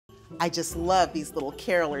I just love these little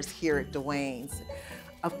carolers here at Dwayne's.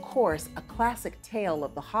 Of course, a classic tale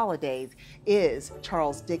of the holidays is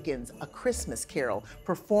Charles Dickens' A Christmas Carol,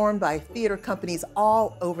 performed by theater companies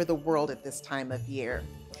all over the world at this time of year.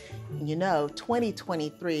 You know,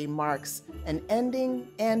 2023 marks an ending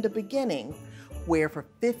and a beginning, where for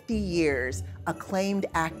 50 years, acclaimed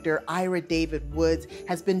actor Ira David Woods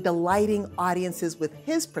has been delighting audiences with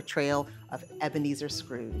his portrayal of Ebenezer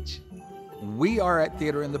Scrooge. We are at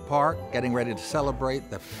Theater in the Park getting ready to celebrate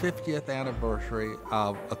the 50th anniversary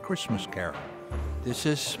of A Christmas Carol. This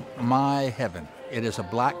is my heaven. It is a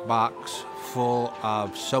black box full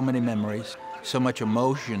of so many memories, so much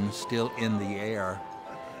emotion still in the air,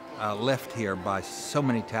 left here by so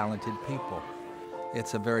many talented people.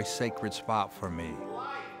 It's a very sacred spot for me.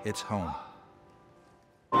 It's home.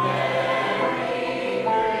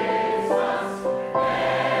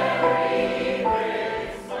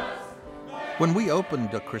 When we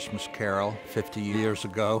opened A Christmas Carol 50 years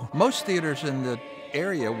ago, most theaters in the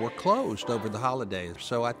area were closed over the holidays.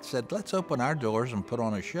 So I said, let's open our doors and put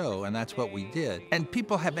on a show, and that's what we did. And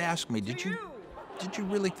people have asked me, did you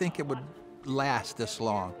really think it would last this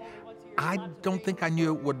long? I don't think I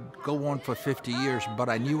knew it would go on for 50 years, but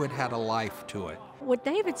I knew it had a life to it. What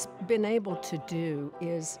David's been able to do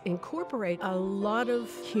is incorporate a lot of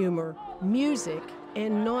humor, music,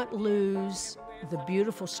 and not lose the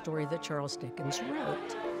beautiful story that Charles Dickens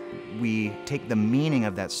wrote. We take the meaning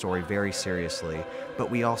of that story very seriously, but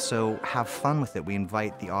we also have fun with it. We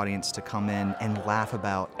invite the audience to come in and laugh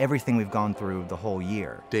about everything we've gone through the whole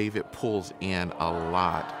year. David pulls in a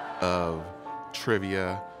lot of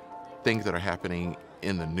trivia, things that are happening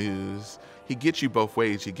in the news. He gets you both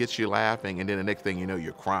ways. He gets you laughing, and then the next thing you know,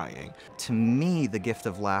 you're crying. To me, the gift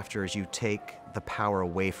of laughter is you take the power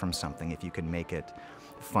away from something if you can make it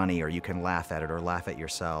funny, or you can laugh at it or laugh at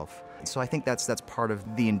yourself. So I think that's part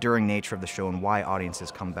of the enduring nature of the show and why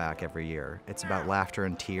audiences come back every year. It's about laughter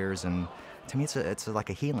and tears, and to me it's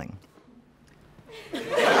like a healing. Who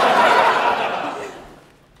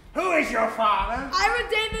is your father? Ira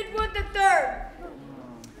David Wood III.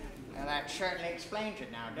 Well, that certainly explains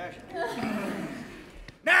it now, doesn't it?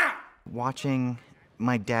 Now! Watching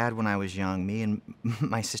my dad when I was young, me and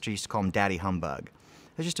my sister used to call him Daddy Humbug.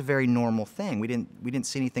 It was just a very normal thing. We didn't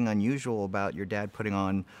see anything unusual about your dad putting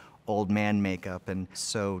on old man makeup, and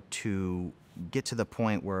so to get to the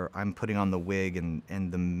point where I'm putting on the wig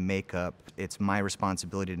and the makeup, it's my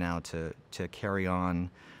responsibility now to carry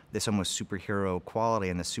on this almost superhero quality,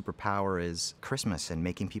 and the superpower is Christmas and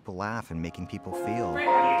making people laugh and making people feel.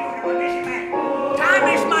 Fred, what are you doing with this man? Time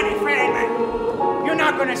is money, Fred. You're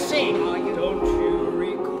not gonna sing, are you? Don't you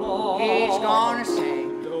recall? He's gonna sing.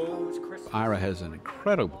 Ira has an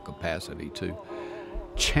incredible capacity to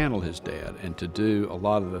channel his dad and to do a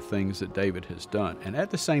lot of the things that David has done. And at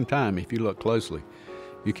the same time, if you look closely,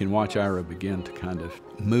 you can watch Ira begin to kind of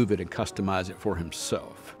move it and customize it for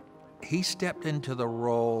himself. He stepped into the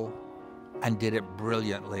role and did it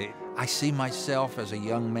brilliantly. I see myself as a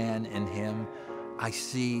young man in him. I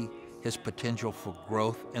see his potential for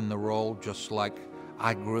growth in the role, just like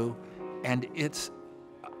I grew. And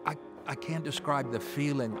I can't describe the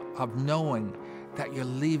feeling of knowing that you're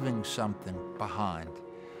leaving something behind,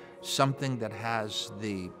 something that has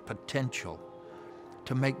the potential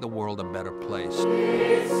to make the world a better place.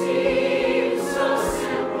 It seems so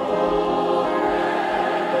simple,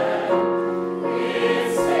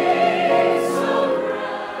 it seems so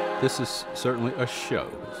grand. This is certainly a show.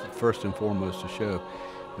 It's first and foremost a show,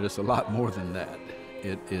 but it's a lot more than that.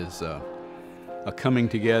 It is a coming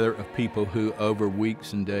together of people who over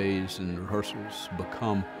weeks and days and rehearsals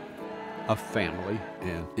become a family,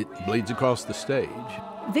 and it bleeds across the stage.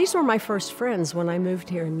 These were my first friends when I moved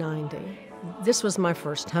here in '90. This was my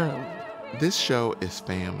first home. This show is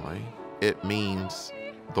family. It means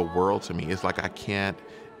the world to me. It's like I can't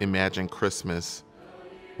imagine Christmas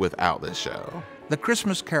without this show. The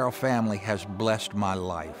Christmas Carol family has blessed my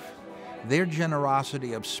life. Their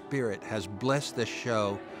generosity of spirit has blessed this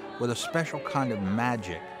show with a special kind of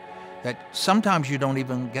magic that sometimes you don't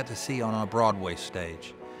even get to see on a Broadway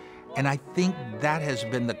stage. And I think that has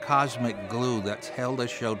been the cosmic glue that's held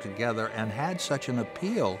this show together and had such an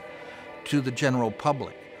appeal to the general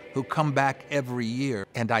public who come back every year.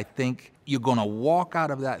 And I think you're gonna walk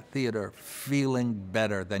out of that theater feeling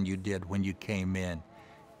better than you did when you came in.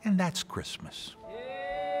 And that's Christmas.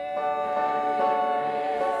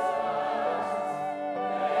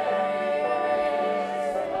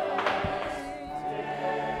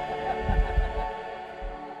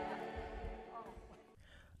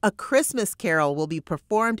 A Christmas Carol will be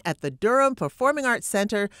performed at the Durham Performing Arts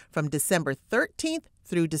Center from December 13th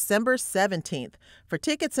through December 17th. For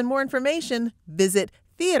tickets and more information, visit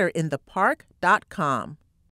theaterinthepark.com.